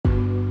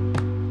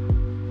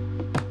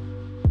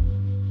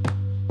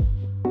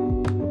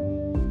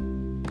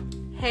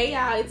Hey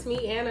y'all, it's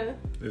me, Anna.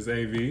 It's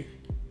AV.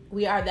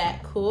 We are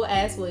that cool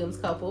ass Williams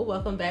couple.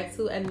 Welcome back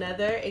to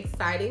another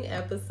exciting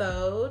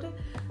episode.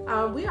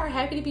 We are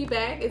happy to be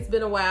back. It's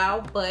been a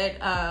while,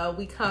 but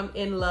we come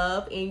in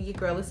love and your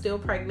girl is still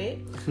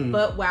pregnant.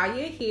 But while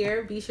you're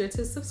here, be sure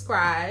to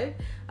subscribe.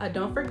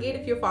 Don't forget,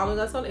 if you're following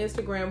us on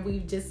Instagram,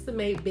 we've just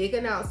made big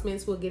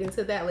announcements. We'll get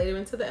into that later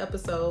into the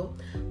episode.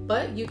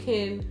 But you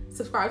can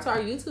subscribe to our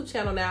YouTube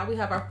channel now. We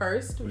have our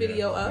first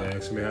video up. We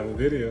actually have a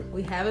video.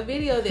 We have a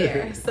video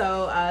there.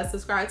 So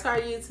subscribe to our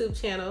YouTube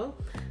channel.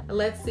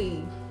 Let's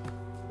see.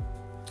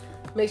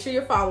 Make sure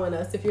you're following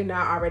us if you're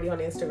not already on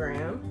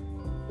Instagram.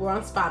 We're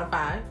on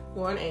Spotify.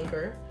 We're on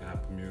Anchor.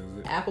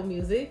 Apple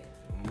Music.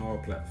 On all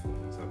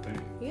platforms, I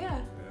think. Yeah.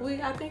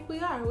 I think we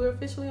are. We're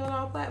officially on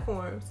all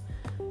platforms.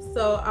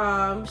 So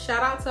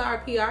shout out to our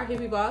PR,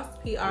 Hippie Boss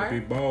PR.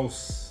 Hippie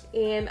Boss.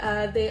 And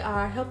they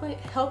are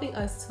helping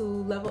us to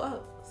level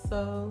up.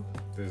 So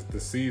this the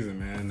season,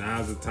 man.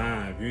 Now's the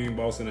time. If you ain't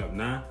bossing up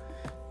now,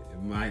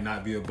 it might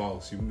not be a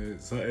boss.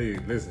 Hey,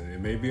 listen, it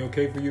may be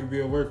okay for you to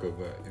be a worker,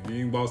 but if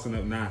you ain't bossing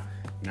up now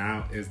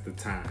is the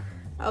time.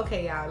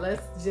 Okay, y'all,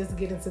 let's just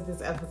get into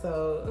this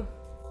episode.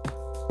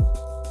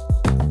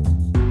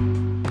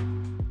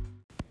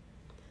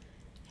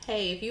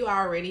 Hey, if you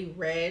already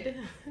read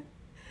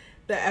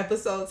the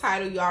episode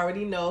title, you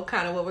already know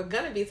kind of what we're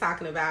going to be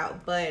talking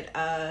about. But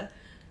our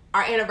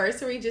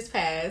anniversary just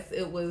passed.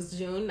 It was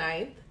June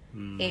 9th.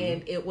 Mm-hmm.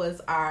 And it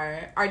was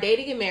our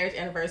dating and marriage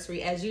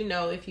anniversary. As you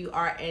know, if you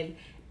are an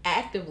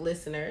active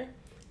listener,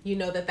 you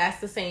know that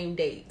that's the same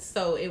date.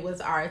 So it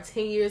was our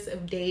 10 years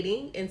of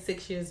dating and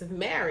 6 years of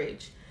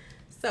marriage.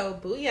 So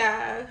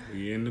booyah.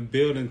 We in the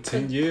building,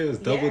 10 years,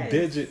 double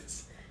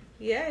digits.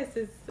 Yes,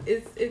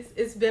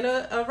 it's been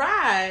a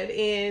ride,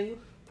 and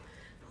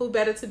who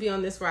better to be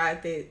on this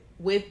ride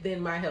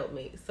than my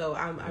helpmate. So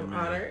I'm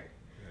honored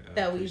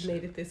that we've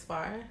made it this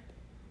far.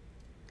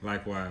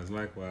 Likewise.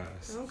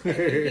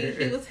 Okay,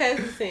 he was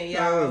hesitant,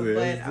 y'all,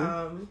 but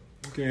you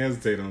can't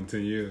hesitate on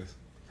 10 years.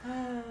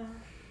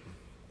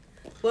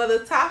 Well,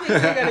 the topics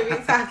we're going to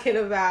be talking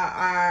about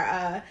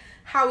are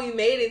how we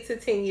made it to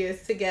 10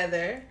 years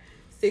together,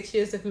 6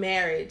 years of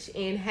marriage,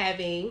 and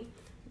having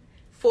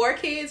 4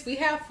 kids. We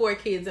have 4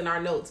 kids in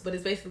our notes, but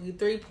it's basically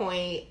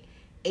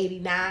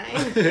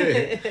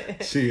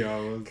 3.89. She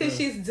always because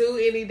she's due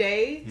any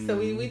day. So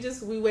we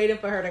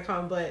waited for her to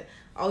come, but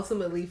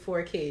ultimately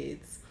 4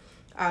 kids.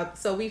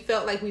 So we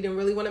felt like we didn't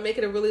really want to make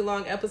it a really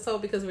long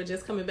episode because we're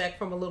just coming back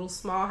from a little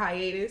small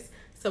hiatus.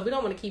 So we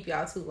don't want to keep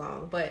y'all too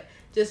long. But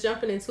just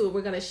jumping into it,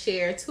 we're going to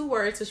share 2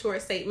 words or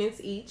short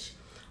statements each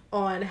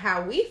on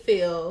how we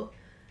feel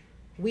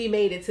we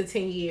made it to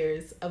 10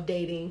 years of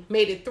dating,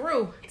 made it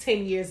through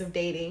 10 years of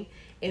dating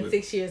and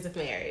 6 years of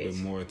marriage.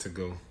 With more to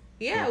go.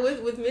 Yeah,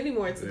 with many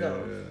more to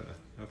go.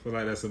 Yeah. I feel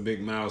like that's a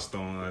big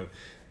milestone.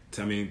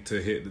 To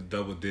hit the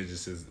double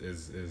digits is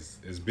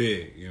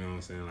big. You know what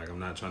I'm saying? Like, I'm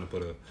not trying to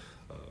put a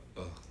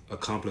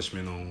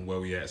accomplishment on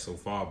where we at so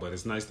far, but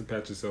it's nice to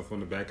pat yourself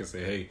on the back and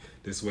say, hey,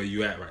 this is where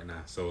you at right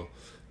now. So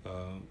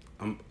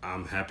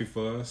I'm happy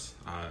for us.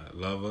 I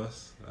love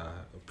us. I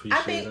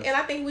appreciate us. And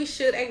I think we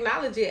should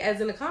acknowledge it as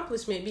an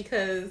accomplishment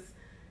because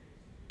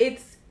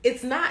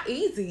it's not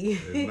easy.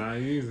 It's not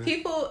easy.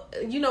 People,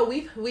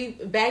 we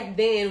back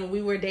then when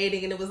we were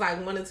dating and it was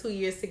like 1 or 2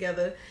 years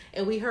together,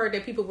 and we heard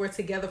that people were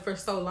together for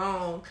so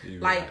long.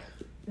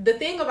 The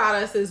thing about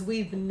us is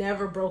we've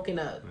never broken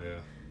up. Yeah.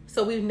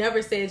 So we've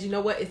never said, you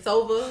know what, it's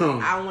over.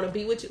 I don't want to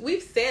be with you.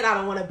 We've said I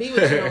don't want to be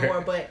with you no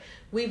more, but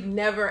we've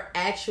never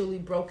actually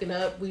broken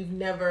up. We've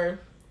never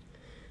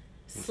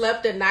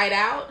slept a night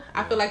out.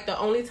 I feel like the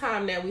only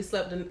time that we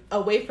slept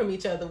away from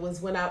each other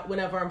was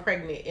whenever I'm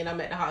pregnant and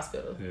I'm at the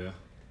hospital. Yeah.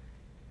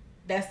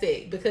 That's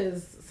it,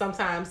 because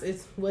sometimes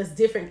it was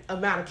different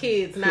amount of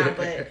kids now,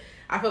 but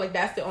I feel like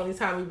that's the only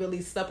time we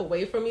really slept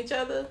away from each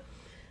other,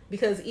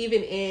 because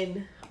even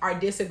in our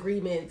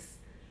disagreements,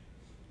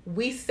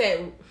 we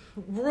set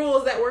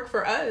rules that work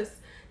for us,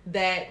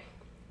 that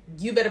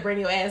you better bring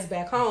your ass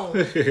back home.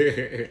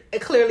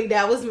 Clearly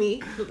that was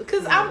me,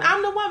 because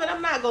I'm the woman.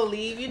 I'm not gonna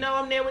leave.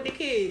 I'm there with the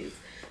kids.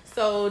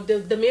 So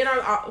the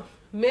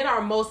men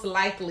are most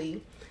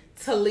likely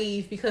to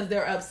leave because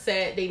they're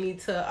upset. They need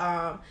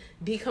to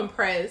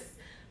decompress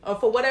or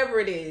for whatever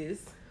it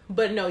is.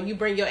 But no, you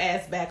bring your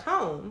ass back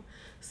home.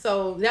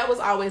 So that was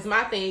always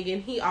my thing,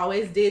 and he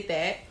always did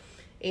that.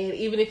 And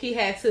even if he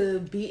had to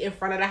be in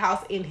front of the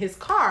house in his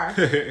car,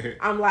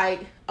 I'm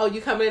like, oh,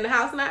 you coming in the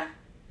house now?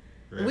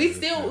 Right.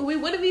 We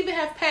wouldn't even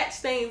have patched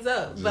things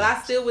up, but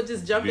I still would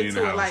just jump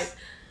into it like,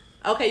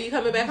 okay, you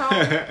coming back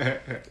home?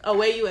 Oh,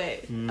 where you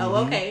at? Mm-hmm. Oh,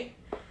 okay.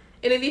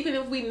 And then even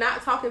if we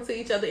not talking to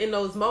each other in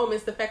those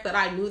moments, the fact that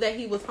I knew that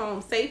he was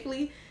home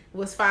safely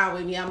was fine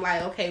with me. I'm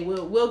like, okay,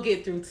 we'll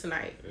get through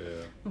tonight.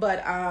 Yeah.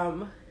 But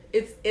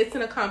it's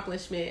an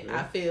accomplishment,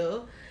 I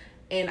feel.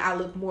 And I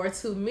look more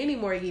to many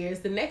more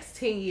years, the next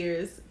 10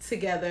 years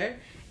together,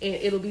 and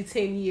it'll be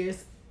 10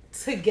 years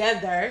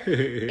together,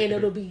 and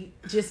it'll be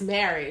just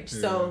marriage. Yeah.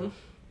 So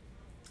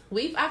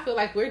I feel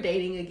like we're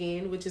dating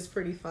again, which is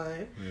pretty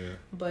fun. Yeah.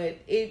 But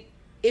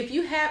if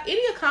you have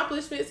any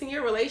accomplishments in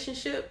your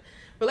relationship,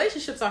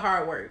 relationships are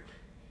hard work.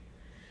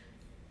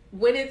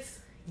 When it's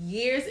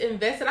years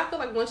invested, I feel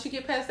like once you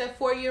get past that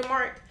 4-year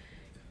mark,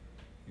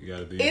 you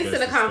gotta do it's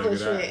an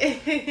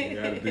accomplishment. You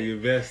gotta do your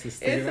best to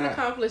stay. It's an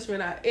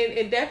accomplishment,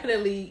 and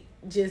definitely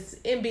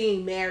just in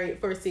being married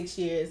for 6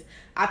 years,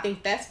 I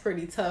think that's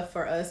pretty tough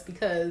for us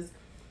because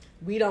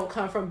we don't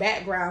come from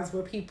backgrounds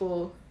where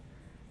people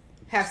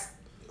have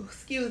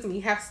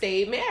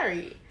stayed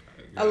married.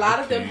 A lot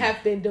of them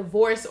have been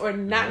divorced or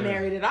not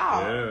married at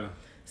all. Yeah.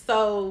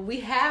 So we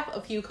have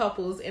a few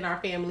couples in our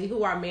family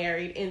who are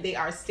married and they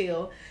are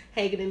still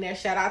hanging in there.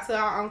 Shout out to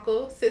our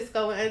uncle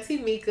Cisco and Auntie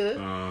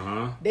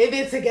Mika. They've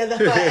been together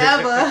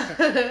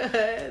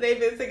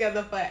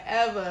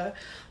forever.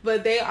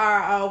 But they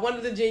are one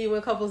of the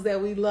genuine couples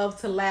that we love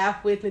to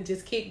laugh with and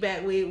just kick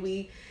back with.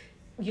 We,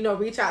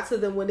 reach out to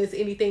them when there's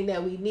anything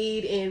that we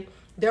need, and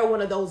they're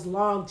one of those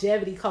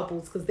longevity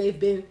couples because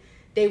they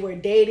were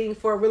dating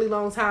for a really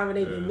long time and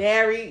they've been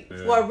married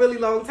for a really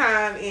long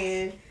time.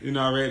 And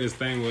I read this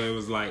thing where it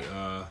was like,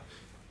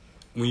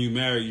 when you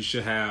marry, you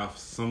should have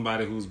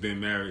somebody who's been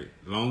married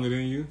longer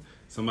than you,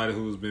 somebody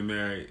who's been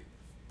married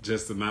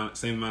just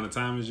same amount of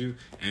time as you,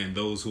 and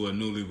those who are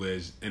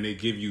newlyweds, and they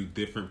give you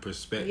different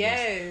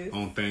perspectives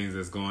on things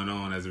that's going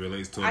on as it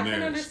relates to a marriage. I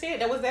can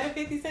understand. Was that a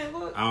 50 Cent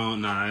book?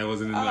 It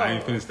wasn't. I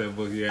ain't finished that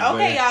book yet.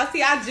 Okay, y'all.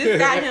 See, I just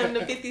got him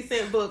the 50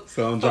 Cent book.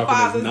 So I'm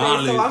dropping his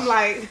knowledge. So I'm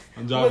like,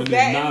 was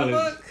that in the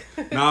book?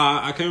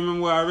 Nah, I can't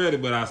remember where I read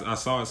it, but I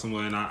saw it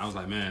somewhere, and I was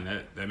like,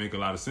 man, that make a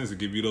lot of sense to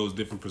give you those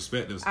different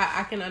perspectives.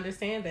 I can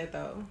understand that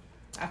though.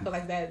 I feel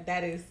like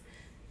that is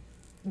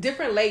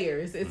different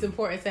layers. It's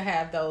important to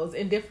have those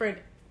and different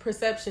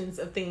perceptions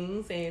of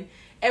things, and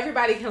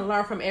everybody can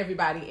learn from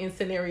everybody in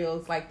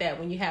scenarios like that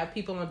when you have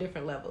people on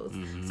different levels.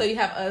 So you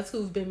have us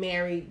who've been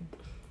married,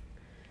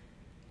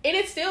 and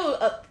it's still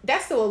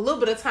that's still a little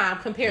bit of time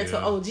compared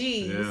to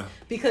OGs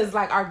because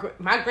like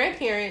my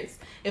grandparents,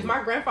 if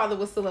my grandfather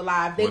was still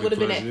alive, they would have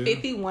been at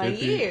 51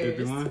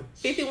 years.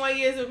 51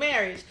 years of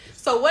marriage.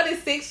 So what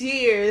is 6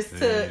 years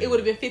to, it would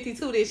have been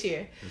 52 this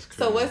year.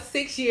 So what's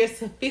 6 years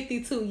to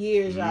 52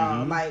 years,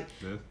 y'all? Like,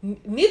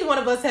 neither one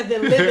of us have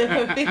been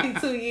living for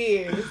 52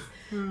 years.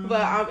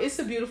 But it's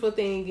a beautiful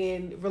thing,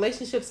 and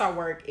relationships are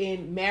work,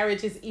 and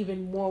marriage is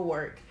even more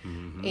work.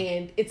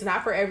 And it's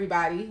not for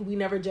everybody. We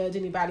never judge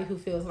anybody who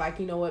feels like,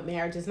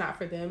 marriage is not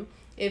for them.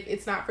 If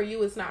it's not for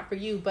you, it's not for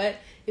you. But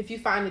if you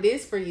find it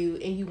is for you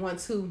and you want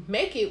to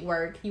make it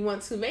work, you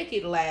want to make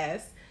it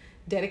last,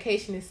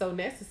 dedication is so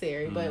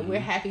necessary. But we're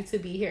happy to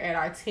be here at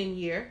our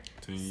 10-year,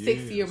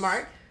 6-year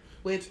mark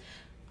with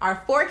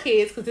our 4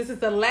 kids, because this is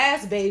the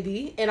last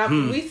baby,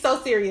 and we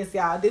so serious,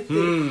 y'all.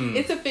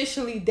 It's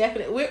officially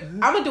definite. I'm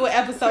gonna do an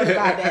episode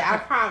about that. I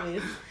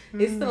promise.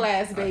 It's the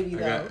last baby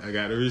though. I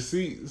got the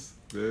receipts.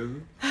 It's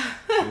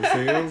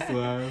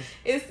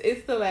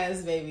the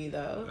last baby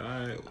though.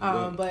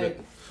 All right, but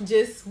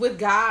just with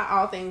God,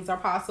 all things are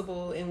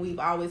possible, and we've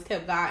always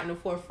kept God in the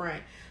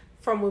forefront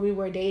from when we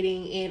were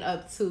dating and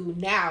up to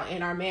now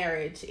in our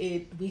marriage.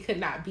 We could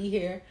not be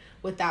here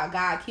without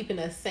God keeping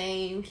us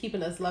sane,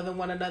 keeping us loving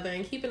one another,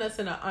 and keeping us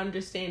in an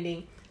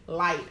understanding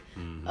light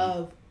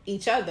of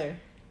each other,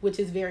 which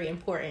is very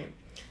important.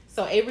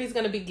 So Avery's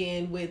going to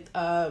begin with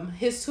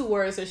his 2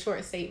 words or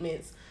short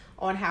statements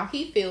on how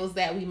he feels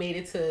that we made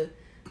it through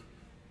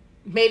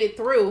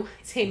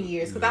 10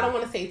 years. Because I don't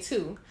want to say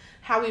 2.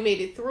 How we made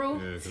it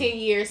through 10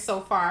 years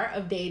so far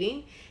of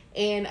dating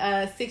and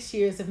 6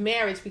 years of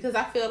marriage. Because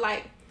I feel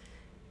like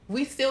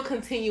we still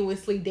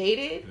continuously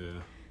dated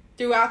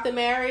throughout the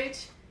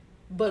marriage,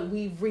 but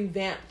we've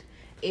revamped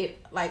it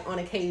like on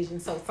occasion.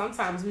 So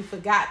sometimes we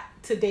forgot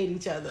to date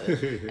each other.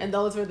 And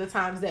those were the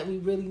times that we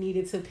really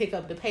needed to pick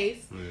up the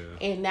pace.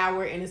 And now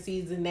we're in a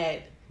season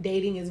that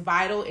dating is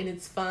vital and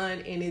it's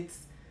fun and it's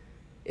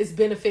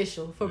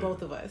beneficial for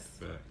both of us.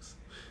 Facts.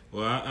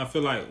 Well, I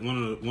feel like one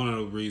of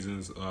the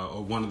reasons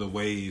or one of the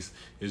ways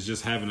is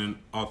just having an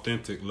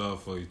authentic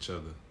love for each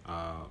other.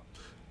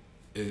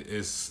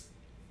 It's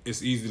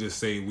easy to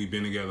say we've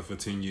been together for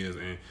 10 years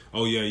and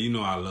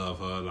I love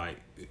her,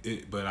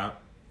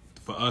 but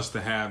for us to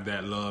have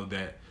that love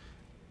that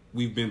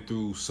we've been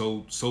through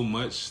so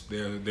much,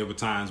 there were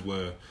times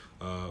where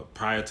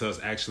prior to us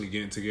actually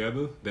getting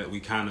together that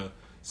we kind of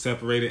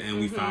separated and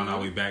we found our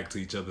way back to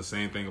each other.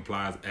 Same thing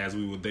applies as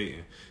we were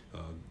dating.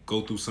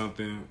 Go through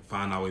something,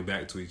 find our way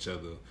back to each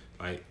other.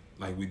 Like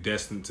we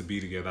destined to be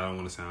together. I don't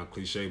want to sound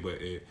cliche, but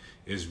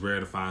it's rare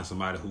to find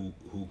somebody who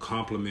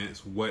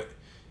complements what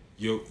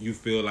you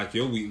feel like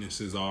your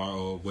weaknesses are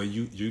or where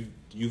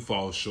you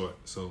fall short.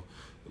 So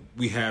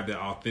we have that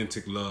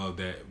authentic love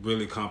that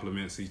really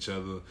complements each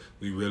other.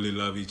 We really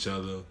love each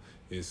other.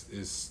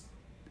 It's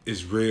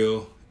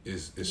real.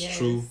 It's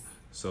true.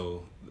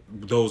 So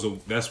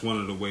that's one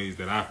of the ways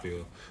that I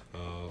feel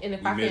we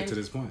made it to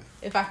this point.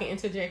 If I can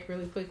interject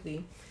really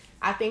quickly,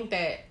 I think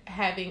that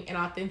having an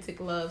authentic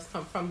love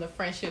comes from the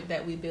friendship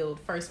that we build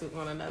first with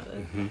one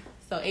another.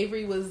 So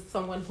Avery was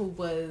someone who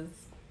was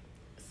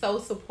so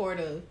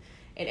supportive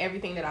in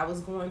everything that I was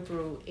going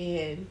through,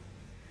 and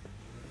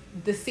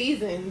the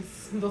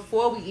seasons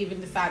before we even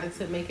decided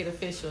to make it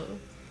official.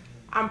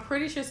 I'm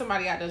pretty sure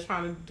somebody out there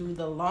trying to do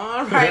the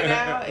lawn right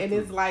now, and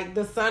it's like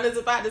the sun is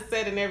about to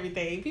set and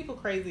everything. People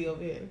crazy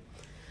over here.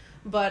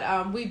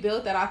 But we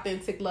built that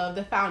authentic love.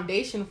 The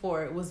foundation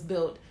for it was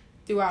built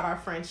throughout our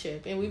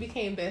friendship, and we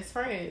became best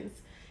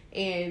friends.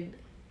 And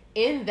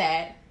in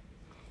that,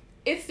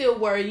 it still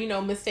were,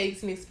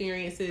 mistakes and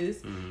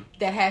experiences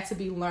that had to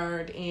be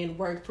learned and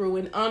worked through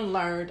and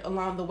unlearned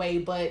along the way.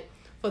 But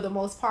for the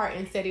most part,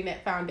 in setting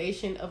that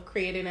foundation of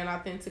creating an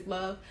authentic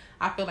love,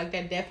 I feel like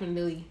that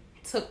definitely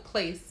took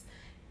place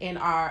in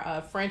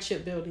our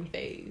friendship building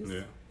phase.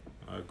 Yeah,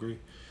 I agree.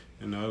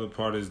 And the other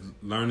part is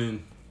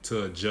learning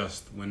to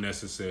adjust when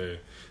necessary,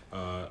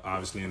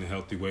 obviously in a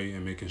healthy way,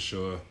 and making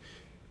sure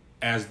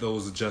as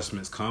those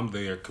adjustments come,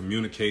 they are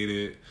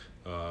communicated,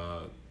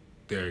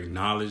 they're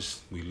acknowledged,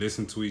 we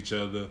listen to each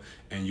other,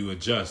 and you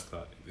adjust.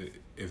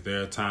 If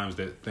there are times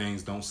that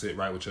things don't sit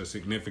right with your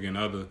significant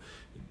other,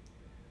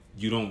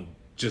 you don't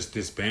just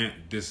disband,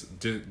 just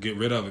get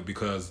rid of it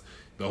because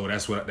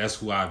that's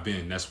who I've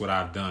been, that's what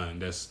I've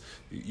done.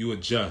 You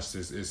adjust.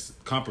 It's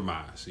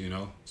compromise,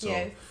 So,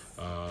 yes.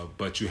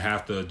 But you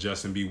have to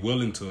adjust and be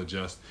willing to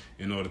adjust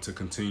in order to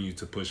continue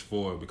to push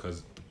forward.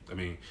 Because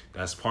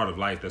that's part of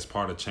life. That's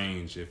part of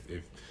change.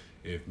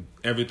 If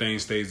everything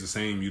stays the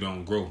same, you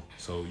don't grow.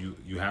 So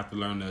you have to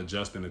learn to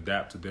adjust and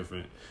adapt to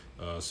different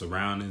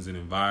surroundings and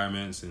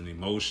environments and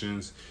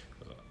emotions.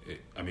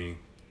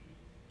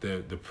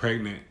 The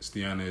pregnant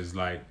Stiana is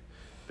like,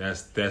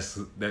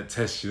 that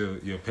tests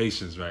your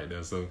patience right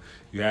there. So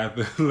you have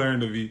to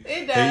learn to be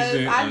patient.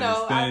 I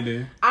know.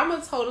 Understanding. I'm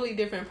a totally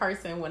different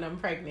person when I'm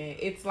pregnant.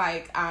 It's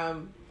like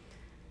I'm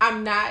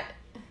not.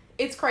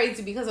 It's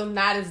crazy because I'm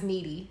not as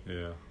needy.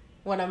 Yeah.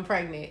 When I'm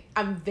pregnant,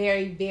 I'm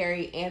very,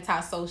 very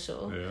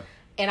antisocial. Yeah.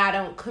 And I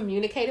don't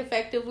communicate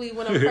effectively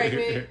when I'm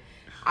pregnant.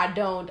 I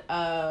don't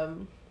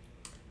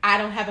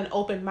have an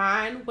open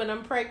mind when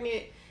I'm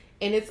pregnant,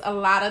 and it's a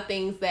lot of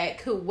things that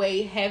could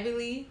weigh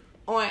heavily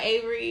on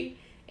Avery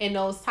in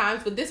those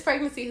times. But this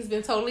pregnancy has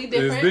been totally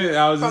different.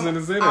 I was just going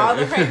to say that. All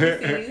the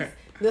pregnancies.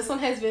 This one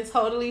has been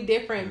totally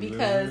different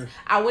because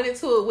I went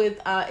into it with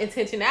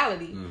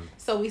intentionality.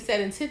 So we set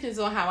intentions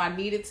on how I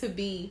needed to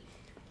be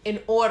in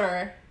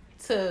order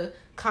to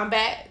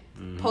combat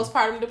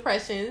postpartum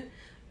depression.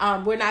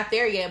 We're not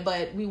there yet,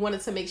 but we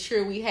wanted to make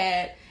sure we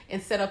had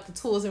and set up the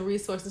tools and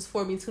resources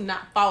for me to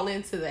not fall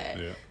into that.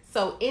 Yeah.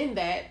 So in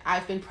that,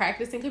 I've been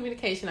practicing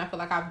communication. I feel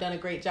like I've done a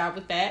great job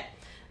with that.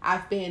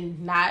 I've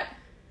been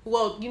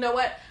you know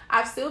what?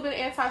 I've still been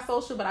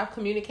antisocial, but I've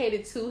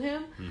communicated to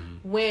him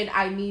when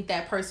I need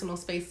that personal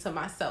space to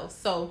myself.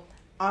 So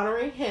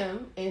honoring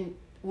him, and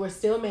we're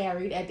still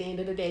married at the end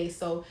of the day,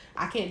 so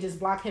I can't just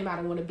block him out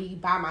and want to be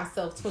by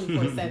myself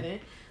 24/7.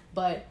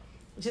 But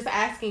just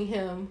asking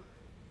him,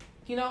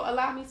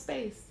 allow me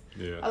space.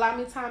 Yeah. Allow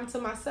me time to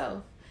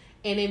myself.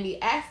 And in me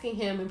asking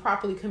him and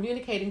properly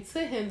communicating to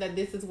him that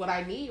this is what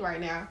I need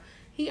right now,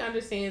 he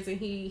understands and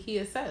he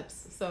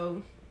accepts.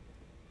 So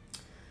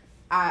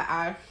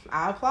I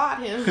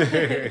applaud him.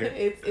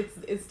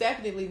 It's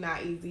definitely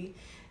not easy.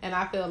 And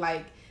I feel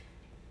like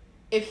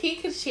if he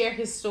could share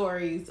his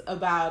stories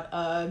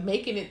about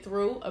making it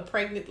through a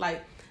pregnant,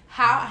 like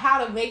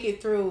how to make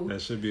it through,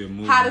 that should be a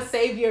movie. How to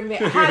save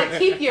how to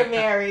keep your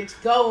marriage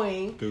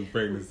going through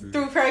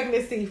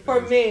pregnancy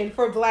for men,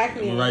 for black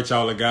men. We'll write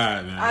y'all a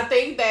guide, man. I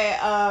think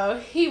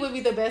that he would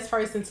be the best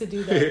person to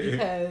do that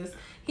because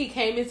he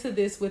came into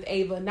this with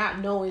Ava not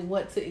knowing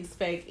what to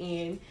expect,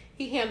 and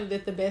he handled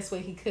it the best way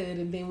he could,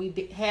 and then we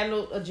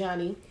handled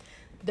Johnny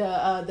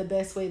the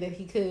best way that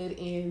he could,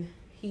 and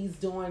he's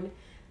doing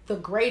the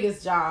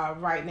greatest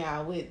job right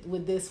now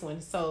with this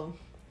one. So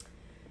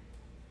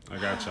I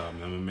got y'all,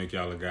 man. I'm gonna make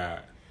y'all a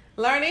guide.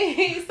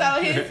 Learning,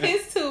 so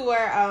his two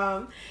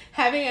were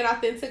having an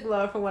authentic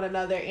love for one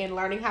another and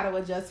learning how to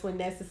adjust when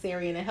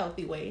necessary in a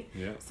healthy way.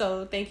 Yeah.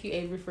 So thank you,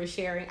 Avery, for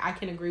sharing. I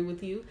can agree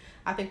with you.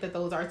 I think that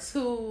those are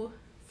two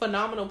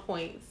phenomenal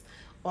points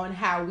on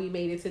how we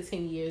made it to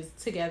 10 years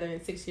together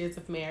and 6 years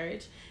of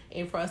marriage,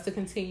 and for us to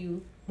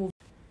continue moving.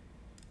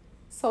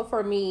 So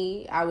for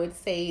me, I would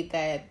say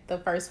that the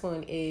first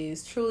one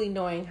is truly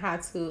knowing how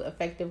to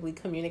effectively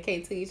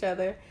communicate to each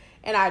other.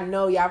 And I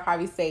know y'all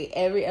probably say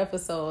every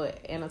episode,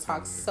 and I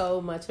talk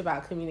so much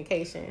about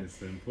communication. It's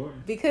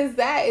important. Because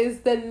that is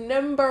the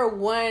number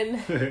one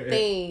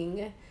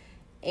thing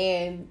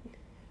in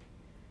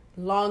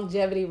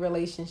longevity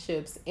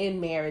relationships,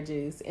 in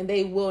marriages, and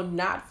they will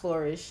not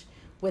flourish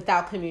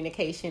without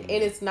communication.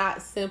 And it's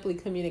not simply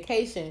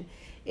communication.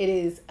 It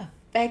is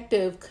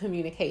effective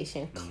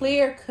communication,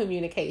 clear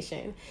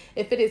communication.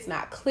 If it is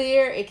not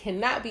clear, it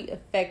cannot be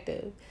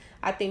effective.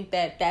 I think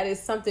that is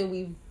something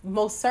we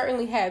most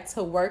certainly had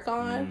to work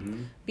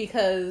on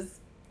because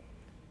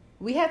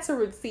we had to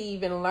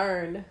receive and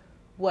learn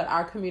what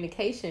our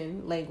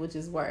communication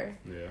languages were.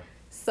 Yeah.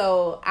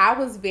 So I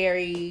was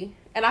and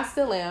I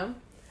still am,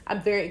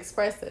 I'm very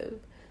expressive.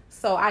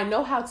 So I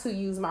know how to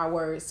use my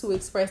words to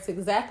express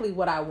exactly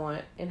what I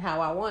want and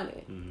how I want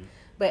it.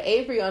 But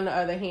Avery, on the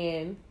other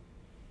hand,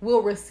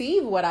 will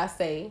receive what I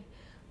say,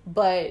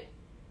 but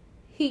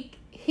he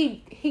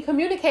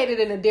communicated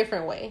in a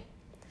different way.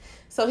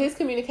 So his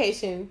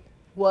communication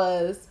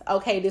was,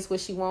 okay, this what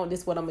she want,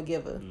 this what I'm gonna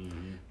give her.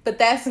 Mm-hmm. But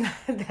that's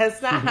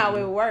not how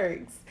it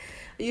works.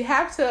 You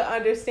have to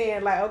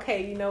understand, like,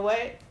 okay, you know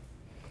what?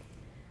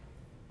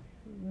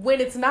 When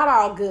it's not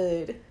all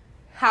good,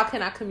 how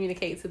can I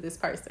communicate to this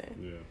person?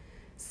 Yeah.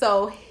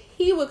 So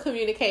he would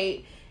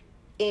communicate,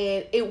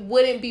 and it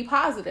wouldn't be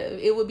positive.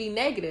 It would be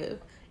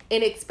negative,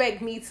 and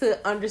expect me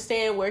to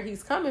understand where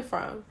he's coming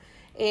from.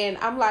 And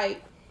I'm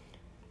like,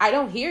 I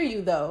don't hear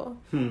you, though,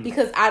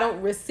 because I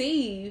don't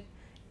receive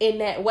in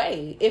that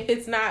way. If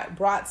it's not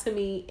brought to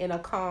me in a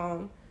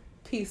calm,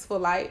 peaceful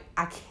light,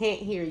 I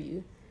can't hear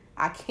you.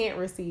 I can't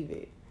receive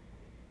it.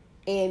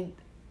 And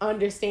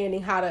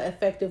understanding how to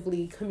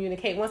effectively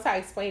communicate. Once I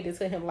explained it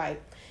to him, like,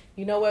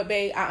 you know what,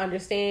 babe, I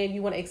understand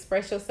you want to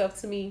express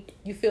yourself to me.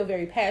 You feel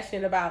very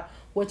passionate about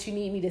what you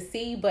need me to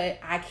see, but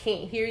I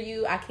can't hear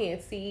you. I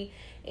can't see.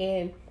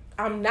 And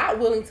I'm not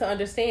willing to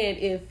understand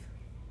if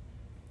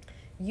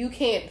you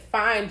can't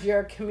find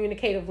your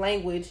communicative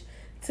language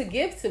to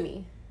give to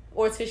me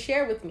or to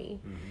share with me.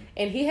 Mm-hmm.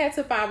 And he had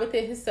to find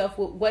within himself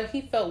what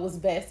he felt was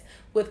best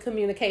with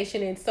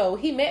communication. And so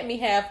he met me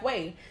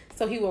halfway.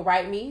 So he would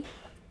write me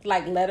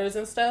like letters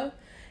and stuff.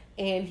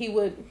 And he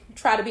would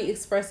try to be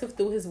expressive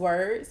through his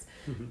words.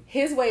 Mm-hmm.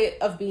 His way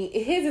of being,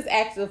 his is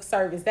acts of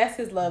service. That's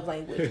his love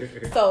language.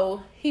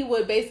 So he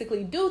would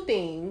basically do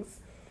things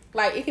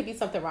like, it could be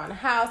something around the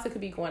house. It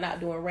could be going out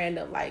doing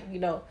random, like, you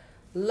know,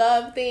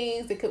 love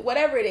things. It could,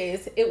 whatever it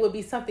is, it would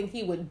be something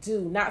he would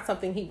do, not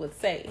something he would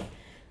say.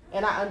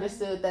 And I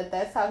understood that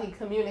that's how he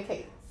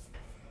communicates.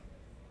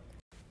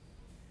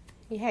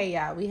 Hey,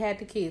 y'all, we had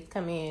the kids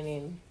come in,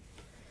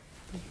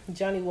 and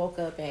Johnny woke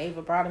up, and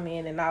Ava brought him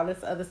in, and all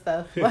this other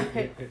stuff.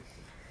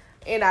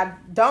 And I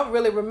don't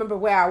really remember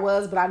where I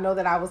was, but I know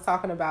that I was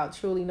talking about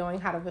truly knowing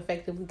how to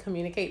effectively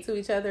communicate to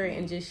each other,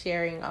 and just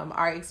sharing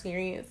our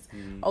experience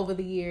over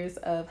the years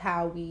of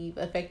how we've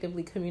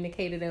effectively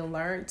communicated and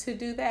learned to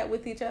do that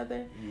with each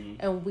other.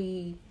 And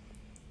we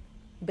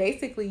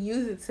basically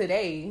use it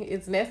today.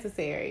 It's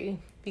necessary,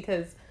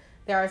 because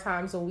there are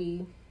times when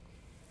we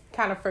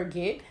kind of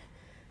forget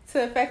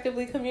to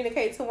effectively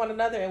communicate to one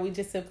another, and we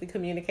just simply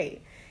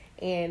communicate,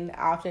 and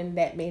often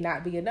that may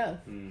not be enough.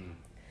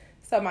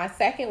 So my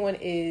second one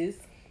is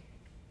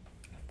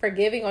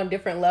forgiving on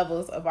different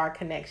levels of our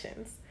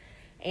connections.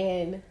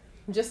 And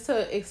just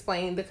to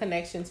explain the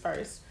connections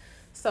first.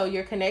 So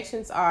your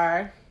connections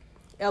are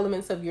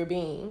elements of your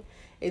being.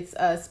 It's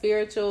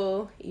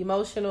spiritual,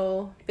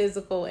 emotional,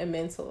 physical, and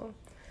mental.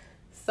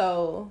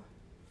 So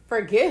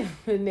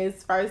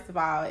forgiveness, first of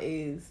all,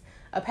 is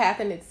a path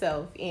in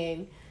itself.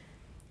 And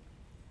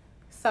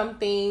some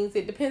things,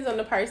 it depends on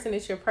the person,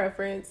 it's your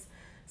preference.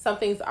 Some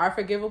things are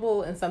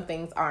forgivable and some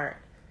things aren't.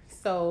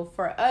 So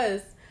for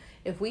us,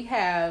 if we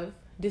have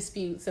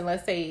disputes, and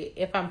let's say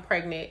if I'm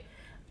pregnant,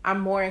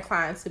 I'm more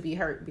inclined to be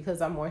hurt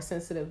because I'm more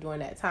sensitive during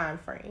that time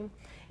frame.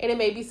 And it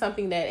may be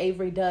something that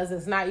Avery does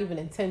that's not even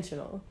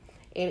intentional,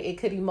 and it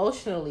could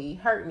emotionally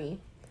hurt me.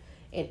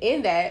 And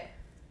in that,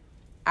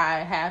 I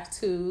have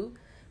to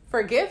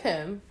forgive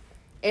him.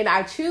 And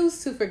I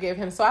choose to forgive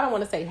him. So I don't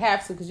want to say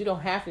have to, because you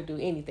don't have to do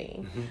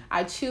anything.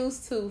 I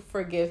choose to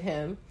forgive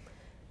him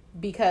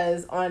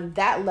because on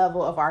that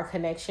level of our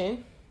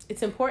connection,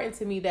 it's important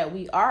to me that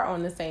we are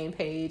on the same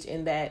page,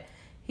 and that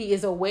he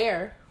is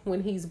aware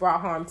when he's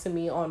brought harm to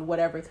me on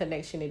whatever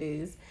connection it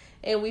is,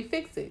 and we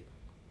fix it.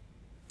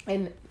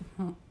 And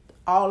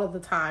all of the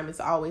time, it's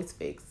always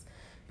fixed,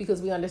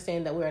 because we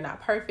understand that we're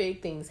not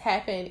perfect. Things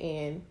happen,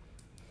 and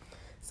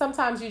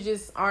sometimes you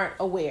just aren't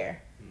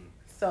aware.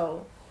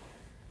 So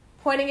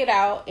pointing it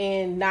out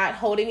and not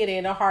holding it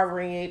in or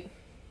harboring it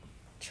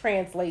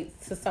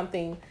translates to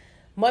something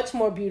much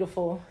more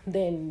beautiful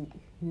than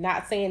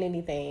not saying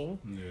anything,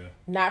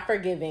 not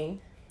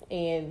forgiving,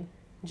 and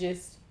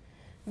just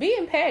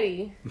being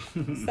petty.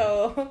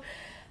 So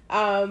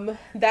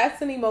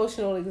that's an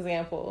emotional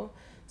example.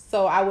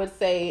 So I would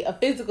say a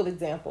physical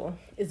example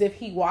is if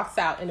he walks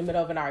out in the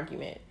middle of an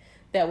argument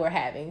that we're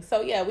having.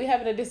 So yeah, we're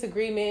having a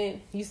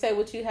disagreement. You say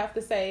what you have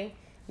to say.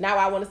 Now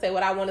I want to say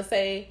what I want to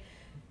say.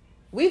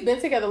 We've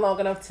been together long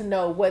enough to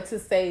know what to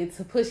say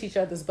to push each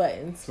other's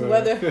buttons,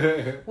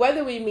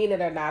 whether we mean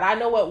it or not. I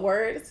know what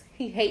words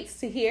he hates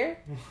to hear,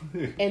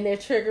 and they're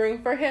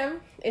triggering for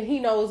him. And he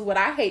knows what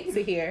I hate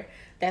to hear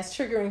that's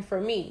triggering for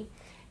me.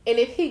 And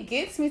if he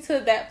gets me to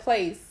that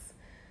place,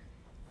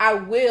 I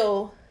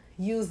will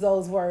use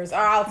those words, or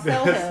I'll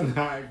tell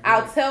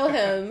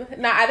him.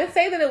 Now, I didn't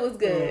say that it was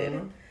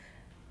good.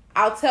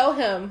 I'll tell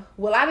him,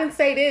 well, I didn't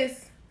say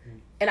this,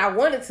 and I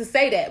wanted to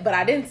say that, but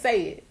I didn't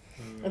say it.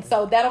 And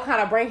so that'll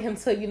kind of bring him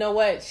to, you know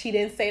what, she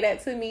didn't say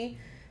that to me.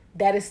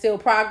 That is still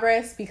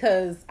progress,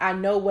 because I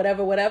know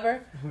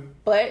whatever.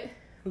 But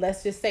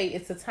let's just say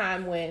it's a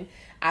time when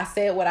I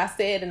said what I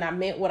said, and I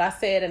meant what I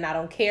said, and I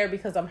don't care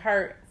because I'm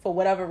hurt for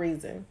whatever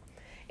reason.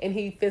 And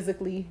he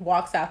physically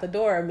walks out the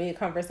door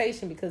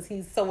mid-conversation because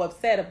he's so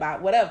upset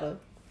about whatever.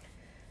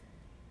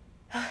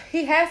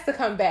 He has to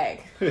come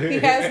back. He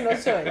has no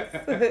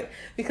choice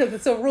because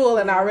it's a rule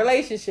in our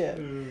relationship.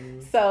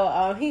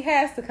 So he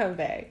has to come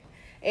back.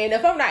 And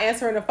if I'm not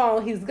answering the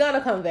phone, he's going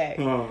to come back.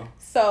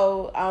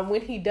 So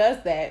when he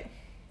does that,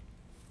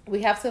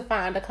 we have to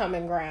find a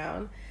common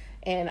ground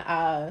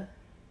and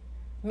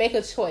make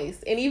a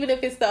choice. And even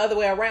if it's the other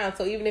way around,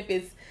 so even if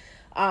it's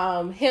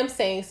him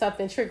saying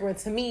something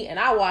triggering to me and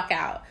I walk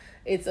out,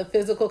 it's a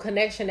physical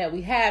connection that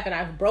we have and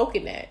I've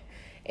broken that.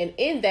 And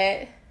in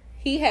that,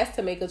 he has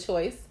to make a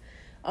choice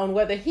on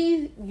whether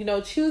he,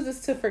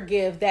 chooses to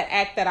forgive that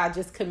act that I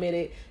just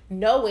committed,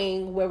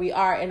 knowing where we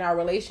are in our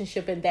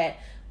relationship and that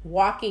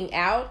walking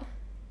out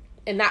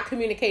and not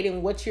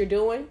communicating what you're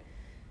doing.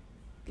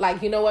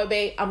 Like, you know what,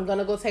 babe, I'm going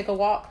to go take a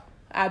walk.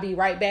 I'll be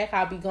right back.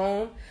 I'll be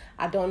gone.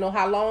 I don't know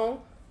how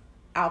long.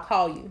 I'll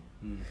call you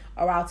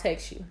or I'll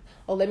text you.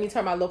 Or let me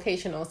turn my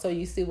location on so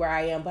you see where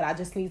I am, but I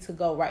just need to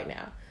go right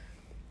now.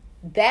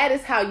 That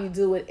is how you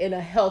do it in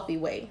a healthy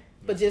way.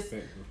 But just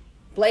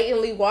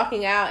blatantly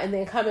walking out and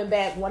then coming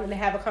back wanting to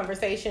have a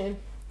conversation,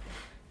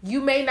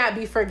 you may not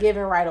be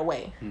forgiven right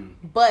away.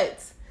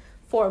 But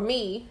for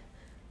me,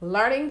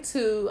 learning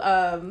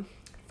to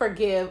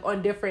forgive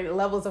on different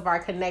levels of our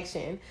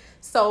connection.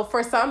 So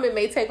for some, it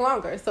may take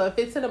longer. So if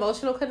it's an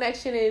emotional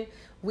connection and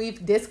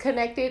we've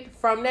disconnected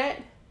from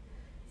that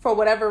for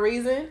whatever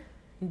reason,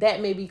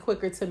 that may be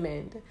quicker to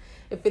mend.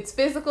 If it's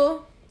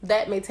physical,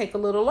 that may take a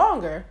little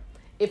longer.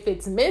 If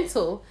it's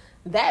mental,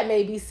 that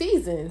may be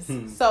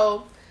seasons.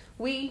 So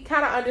we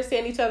kind of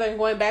understand each other and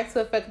going back to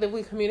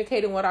effectively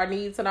communicating what our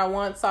needs and our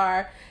wants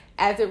are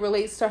as it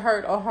relates to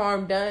hurt or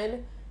harm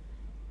done.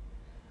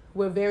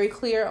 We're very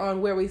clear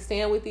on where we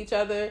stand with each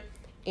other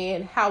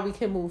and how we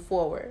can move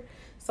forward.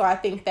 So I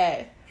think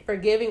that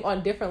forgiving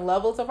on different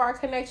levels of our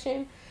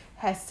connection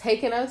has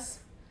taken us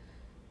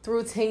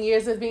through 10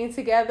 years of being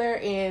together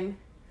and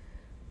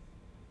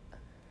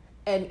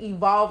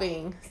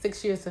evolving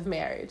 6 years of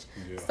marriage.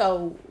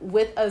 So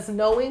with us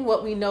knowing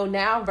what we know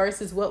now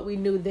versus what we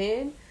knew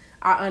then,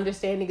 our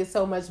understanding is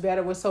so much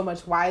better. We're so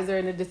much wiser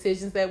in the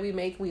decisions that we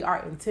make. We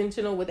are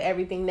intentional with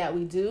everything that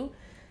we do.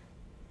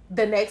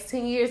 The next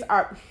 10 years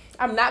are,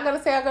 I'm not going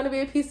to say are going to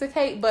be a piece of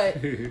cake, but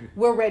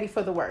we're ready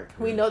for the work.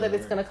 We know that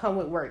it's going to come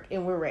with work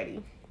and we're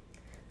ready.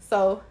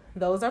 So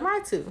those are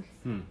my two.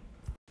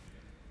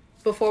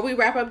 Before we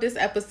wrap up this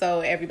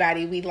episode,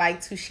 everybody, we'd like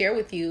to share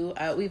with you,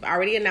 we've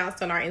already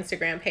announced on our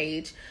Instagram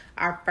page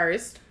our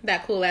first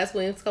That Cool Ass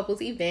Williams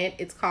Couples event.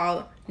 It's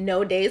called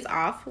No Days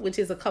Off, which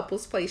is a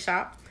couples play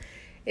shop.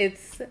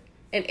 It's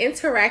an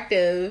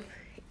interactive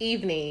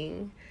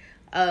evening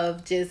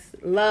of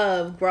just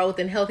love, growth,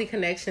 and healthy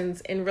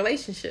connections in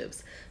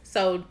relationships.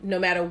 So no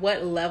matter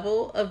what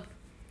level of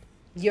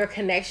your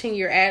connection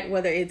you're at,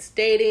 whether it's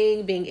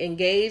dating, being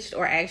engaged,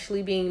 or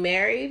actually being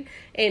married,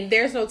 and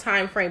there's no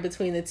time frame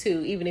between the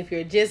two, even if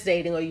you're just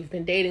dating or you've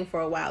been dating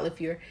for a while,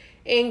 if you're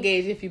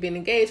engaged, if you've been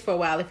engaged for a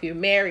while, if you're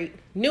married,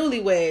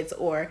 newlyweds,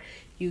 or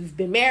you've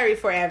been married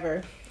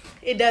forever,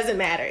 it doesn't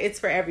matter. It's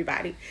for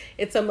everybody.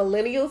 It's a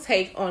millennial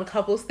take on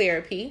couples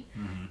therapy,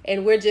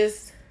 and we're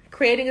just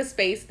creating a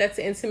space that's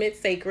intimate,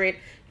 sacred,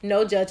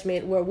 no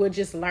judgment, where we're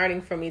just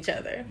learning from each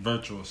other.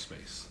 Virtual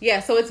space. Yeah,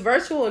 so it's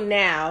virtual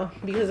now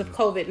because of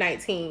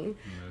COVID-19.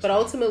 But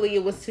ultimately,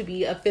 it was to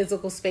be a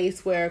physical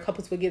space where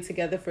couples would get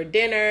together for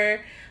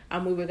dinner.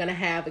 We were going to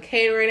have a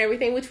caterer and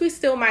everything, which we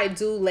still might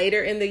do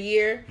later in the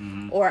year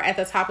or at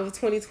the top of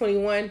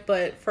 2021.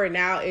 But for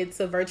now,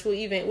 it's a virtual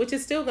event, which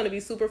is still going to be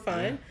super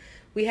fun.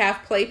 We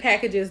have play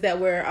packages that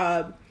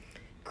we're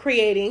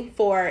creating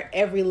for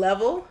every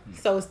level.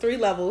 So it's 3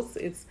 levels.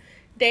 It's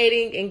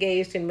dating,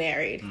 engaged, and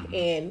married.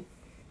 And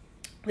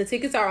the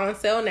tickets are on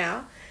sale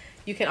now.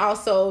 You can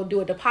also do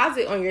a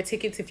deposit on your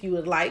tickets if you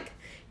would like.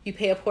 You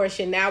pay a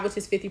portion now, which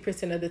is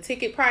 50% of the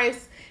ticket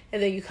price,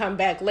 and then you come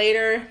back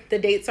later. The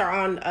dates are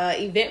on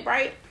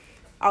Eventbrite.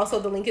 Also,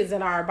 the link is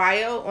in our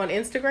bio on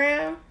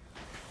Instagram,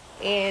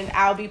 and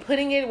I'll be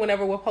putting it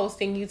whenever we're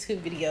posting YouTube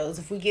videos,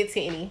 if we get to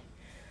any,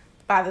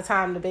 by the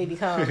time the baby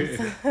comes.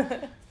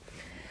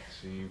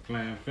 She ain't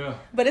playing fair.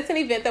 But it's an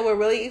event that we're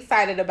really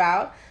excited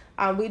about.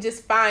 We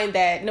just find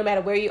that no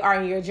matter where you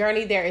are in your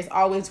journey, there is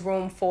always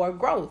room for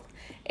growth.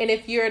 And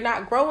if you're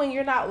not growing,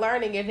 you're not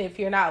learning. And if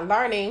you're not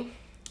learning,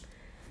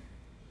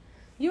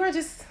 you are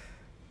just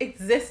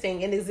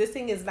existing. And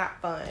existing is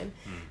not fun.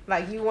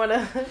 Like, you want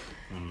to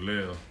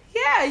live.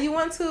 Yeah, you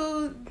want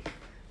to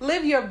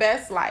live your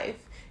best life.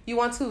 You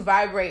want to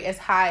vibrate as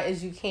high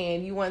as you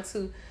can. You want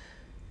to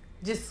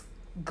just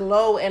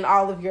glow in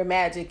all of your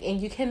magic. And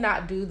you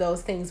cannot do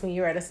those things when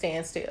you're at a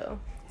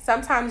standstill.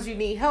 Sometimes you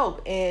need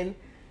help, and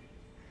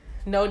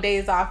No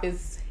Days Off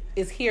is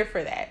here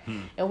for that.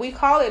 And we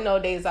call it No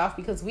Days Off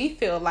because we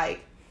feel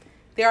like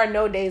there are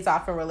no days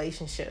off in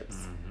relationships.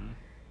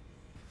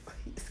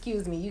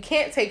 Excuse me, you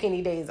can't take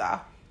any days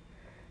off.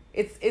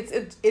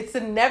 It's a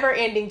never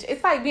ending.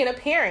 It's like being a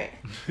parent.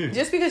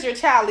 Just because your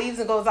child leaves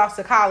and goes off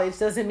to college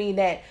doesn't mean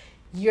that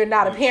you're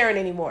not a parent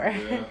anymore.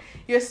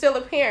 You're still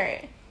a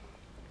parent.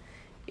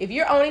 If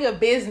you're owning a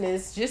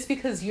business, just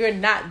because you're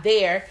not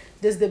there,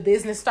 does the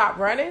business stop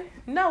running?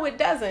 No, it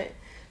doesn't.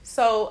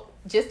 So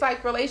just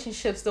like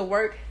relationships, the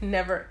work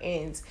never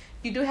ends.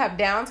 You do have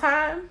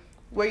downtime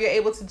where you're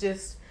able to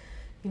just,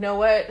 you know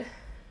what,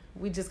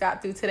 we just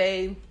got through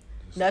today.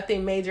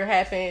 Nothing major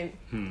happened.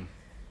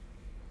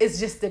 It's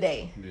just the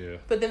day. Yeah.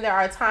 But then there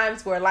are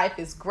times where life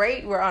is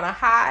great. We're on a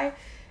high.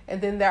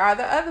 And then there are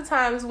the other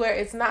times where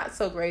it's not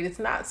so great. It's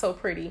not so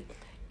pretty.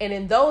 And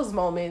in those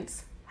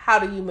moments, how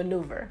do you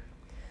maneuver?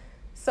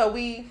 So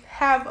we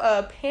have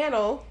a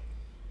panel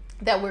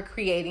that we're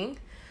creating.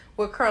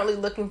 We're currently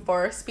looking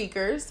for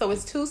speakers. So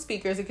it's 2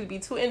 speakers. It could be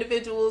 2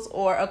 individuals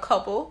or a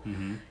couple.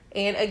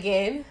 And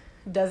again,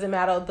 doesn't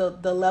matter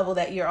the level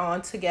that you're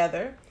on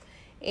together.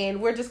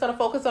 And we're just going to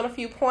focus on a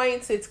few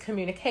points. It's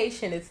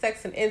communication, it's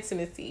sex and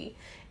intimacy,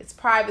 it's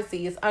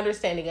privacy, it's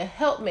understanding a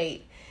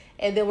helpmate.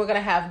 And then we're going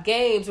to have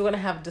games, we're going to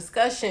have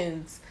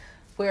discussions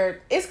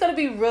where it's going to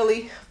be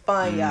really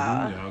fun,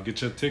 y'all. Y'all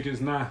get your tickets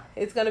now.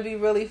 It's going to be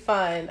really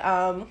fun.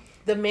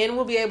 The men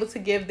will be able to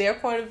give their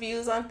point of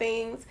views on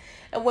things,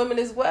 and women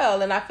as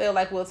well. And I feel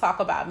like we'll talk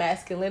about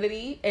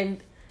masculinity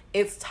and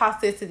its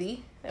toxicity,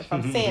 if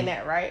I'm saying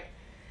that right.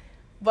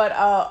 But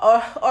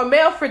or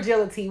male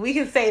fragility, we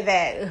can say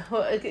that.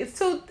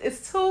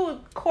 It's two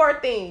core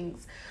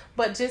things.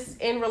 But just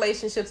in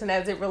relationships and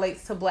as it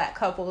relates to Black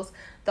couples,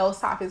 those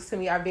topics to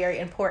me are very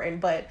important.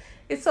 But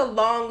it's a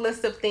long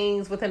list of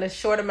things within a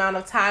short amount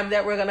of time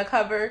that we're going to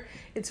cover.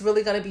 It's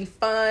really going to be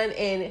fun.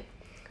 And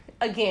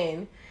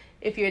again,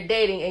 if you're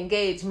dating,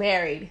 engaged,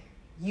 married,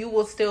 you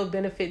will still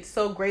benefit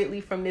so greatly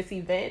from this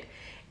event.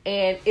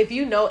 And if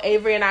you know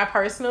Avery and I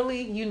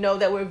personally, you know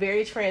that we're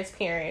very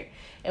transparent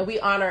and we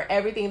honor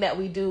everything that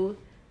we do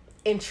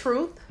in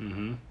truth.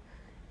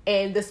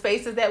 And the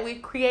spaces that we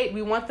create,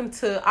 we want them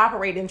to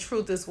operate in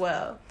truth as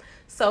well.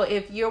 So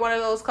if you're one of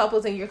those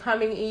couples and you're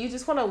coming and you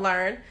just want to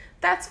learn,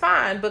 that's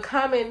fine. But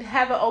come and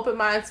have an open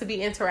mind to be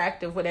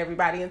interactive with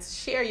everybody and to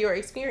share your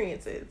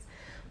experiences.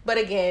 But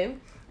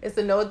again, it's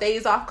the No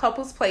Days Off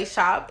Couples Play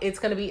Shop. It's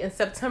going to be in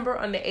September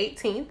on the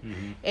 18th.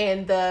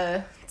 And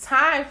the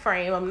time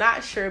frame, I'm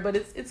not sure, but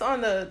it's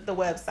on the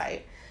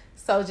website.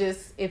 So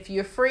just, if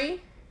you're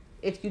free,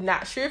 if you're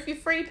not sure if you're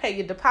free, pay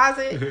your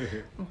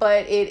deposit.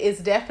 But it is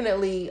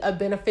definitely a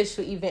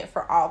beneficial event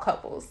for all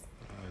couples.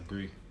 I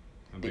agree.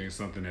 I think it's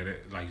something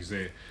that, like you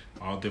said,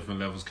 all different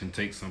levels can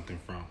take something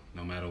from.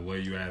 No matter where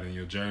you're at in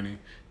your journey,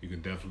 you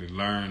can definitely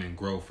learn and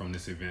grow from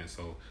this event.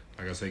 So,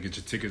 like I say, get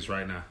your tickets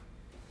right now.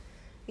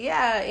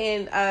 Yeah,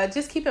 and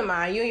just keep in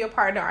mind, you and your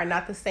partner are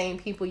not the same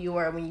people you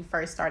were when you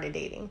first started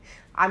dating.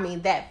 I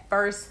mean, that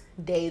first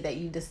day that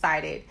you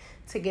decided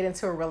to get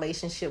into a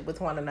relationship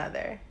with one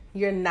another,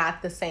 you're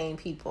not the same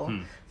people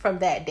from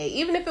that day.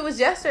 Even if it was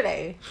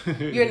yesterday,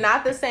 you're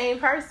not the same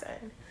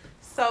person.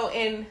 So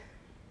in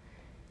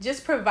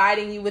just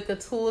providing you with the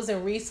tools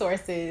and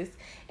resources,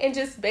 and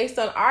just based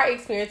on our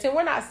experience, and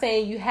we're not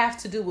saying you have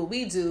to do what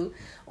we do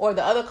or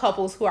the other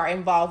couples who are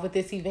involved with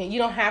this event. You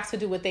don't have to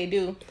do what they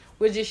do.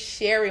 We're just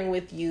sharing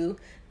with you,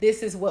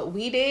 this is what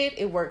we did.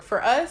 It worked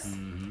for us.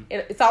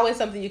 It's always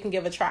something you can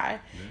give a try.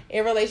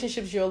 In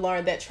relationships, you'll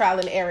learn that trial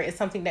and error is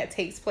something that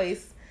takes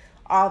place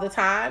all the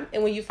time.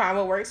 And when you find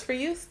what works for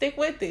you, stick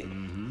with it.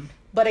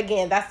 But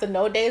again, that's the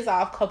No Days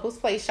Off Couples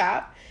Play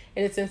Shop.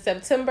 And it's in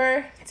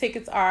September.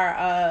 Tickets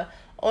are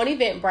on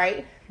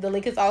Eventbrite. The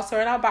link is also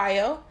in our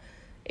bio.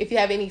 If you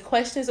have any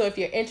questions or if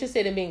you're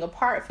interested in being a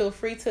part, feel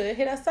free to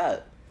hit us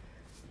up.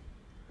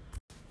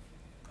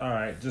 All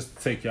right, just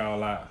to take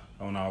y'all out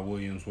on our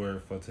Williams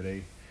word for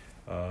today,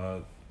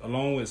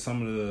 along with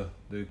some of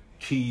the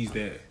keys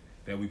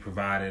that we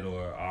provided,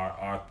 or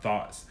our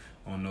thoughts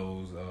on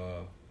those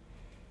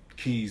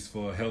keys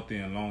for a healthy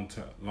and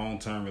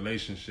long-term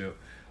relationship,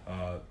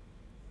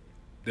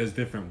 there's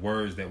different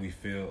words that we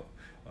feel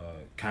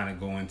kind of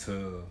go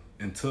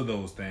into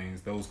those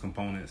things, those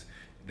components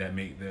that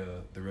make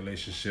the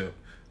relationship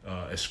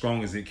as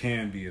strong as it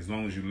can be, as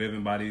long as you're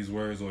living by these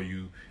words or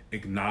you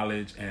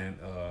acknowledge and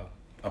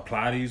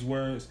apply these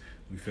words.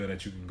 We feel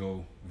that you can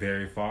go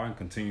very far and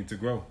continue to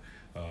grow.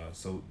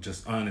 So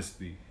just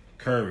honesty,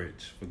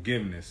 courage,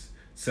 forgiveness,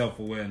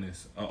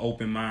 self-awareness, an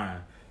open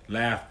mind,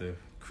 laughter,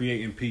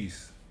 creating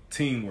peace,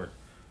 teamwork,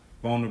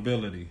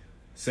 vulnerability,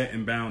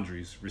 setting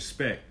boundaries,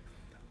 respect,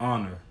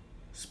 honor,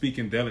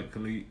 speaking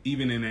delicately,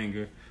 even in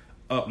anger,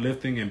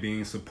 uplifting and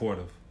being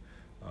supportive.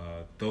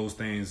 Those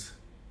things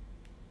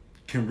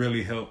can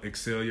really help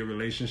excel your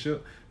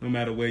relationship no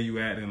matter where you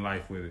at in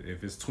life with it.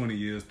 If it's 20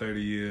 years,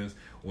 30 years,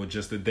 or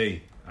just a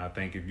day. I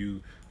think if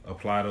you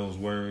apply those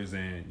words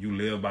and you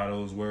live by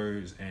those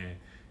words and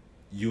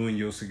you and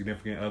your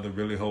significant other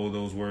really hold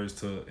those words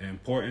to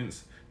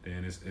importance,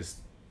 then it's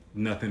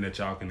nothing that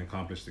y'all can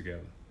accomplish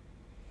together.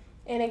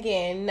 And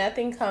again,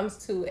 nothing comes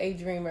to a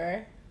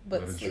dreamer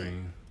but a sleep.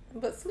 Dream.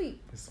 But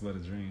sleep. It's but a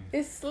dream.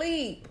 It's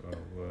sleep. Oh,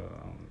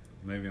 well,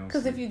 maybe I'm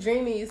Because if you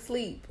dream, you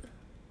sleep.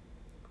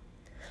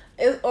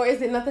 Or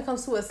is it nothing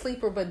comes to a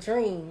sleeper but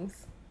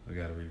dreams? We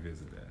got to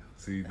revisit that.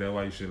 See, that's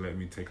why you should let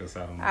me take us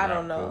out on the I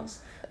don't know.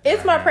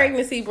 It's my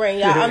pregnancy brain,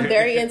 y'all. I'm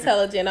very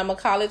intelligent. I'm a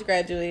college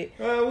graduate.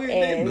 We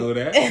didn't know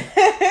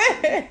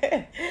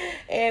that.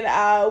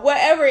 And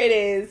whatever it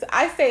is,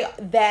 I say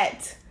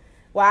that.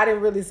 Well, I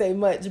didn't really say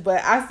much,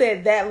 but I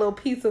said that little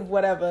piece of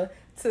whatever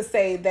to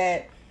say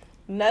that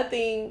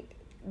nothing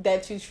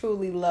that you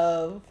truly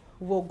love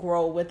will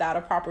grow without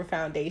a proper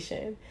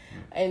foundation.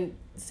 And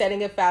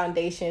setting a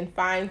foundation,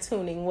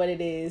 fine-tuning what it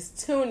is,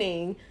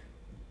 tuning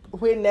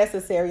when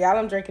necessary. Y'all,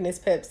 I'm drinking this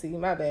Pepsi.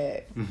 My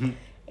bad.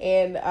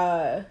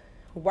 And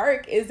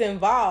work is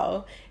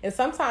involved. And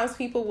sometimes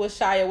people will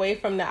shy away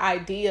from the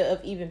idea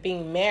of even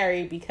being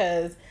married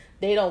because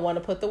they don't want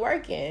to put the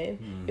work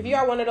in. If you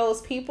are one of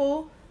those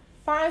people,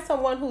 find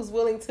someone who's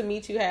willing to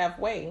meet you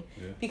halfway.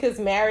 Because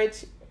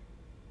marriage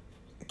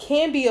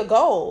can be a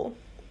goal.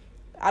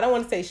 I don't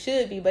want to say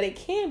should be, but it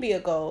can be a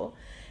goal.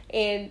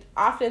 And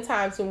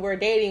oftentimes when we're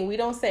dating, we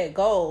don't set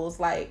goals.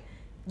 Like,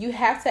 you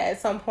have to at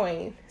some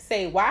point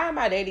say, why am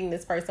I dating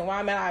this person? Why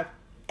am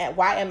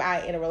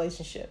I in a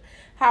relationship?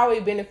 How are we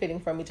benefiting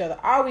from each other?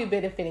 Are we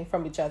benefiting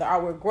from each other?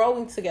 Are we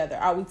growing together?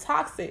 Are we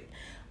toxic?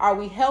 Are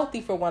we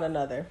healthy for one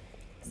another?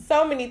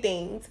 So many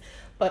things.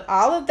 But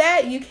all of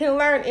that you can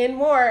learn and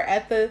more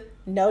at the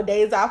No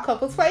Days Off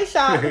Couples Play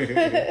Shop.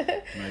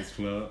 Nice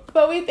plug.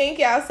 But we thank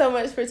y'all so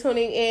much for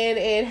tuning in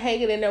and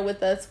hanging in there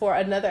with us for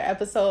another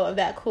episode of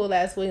That Cool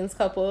Ass Williams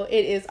Couple.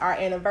 It is our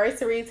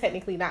anniversary.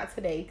 Technically not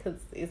today because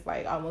it's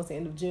like almost the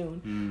end of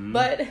June.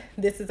 But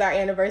this is our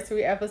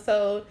anniversary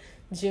episode.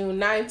 June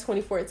 9th,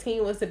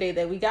 2014 was the day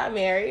that we got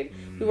married.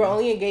 We were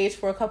only engaged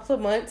for a couple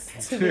of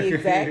months, to be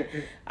exact.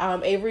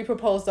 Avery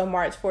proposed on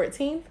March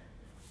 14th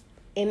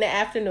in the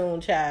afternoon,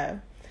 child.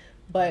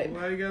 But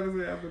why you gotta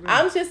say afternoon?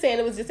 I'm just saying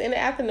it was just in the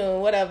afternoon,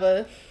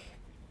 whatever.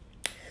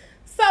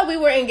 So we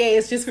were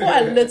engaged just for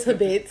a little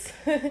bit.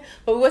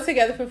 But we were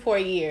together for 4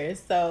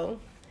 years.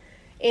 So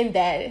in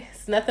that,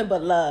 it's nothing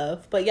but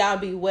love. But y'all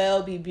be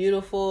well, be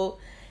beautiful.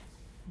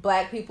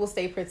 Black people,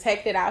 stay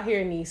protected out here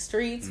in these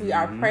streets. We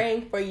are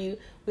praying for you.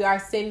 We are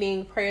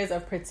sending prayers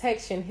of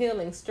protection,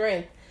 healing,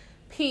 strength,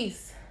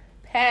 peace,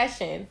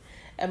 passion,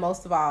 and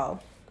most of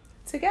all,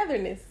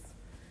 togetherness.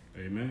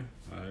 Amen.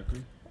 I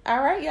agree. All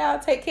right, y'all.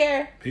 Take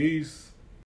care. Peace.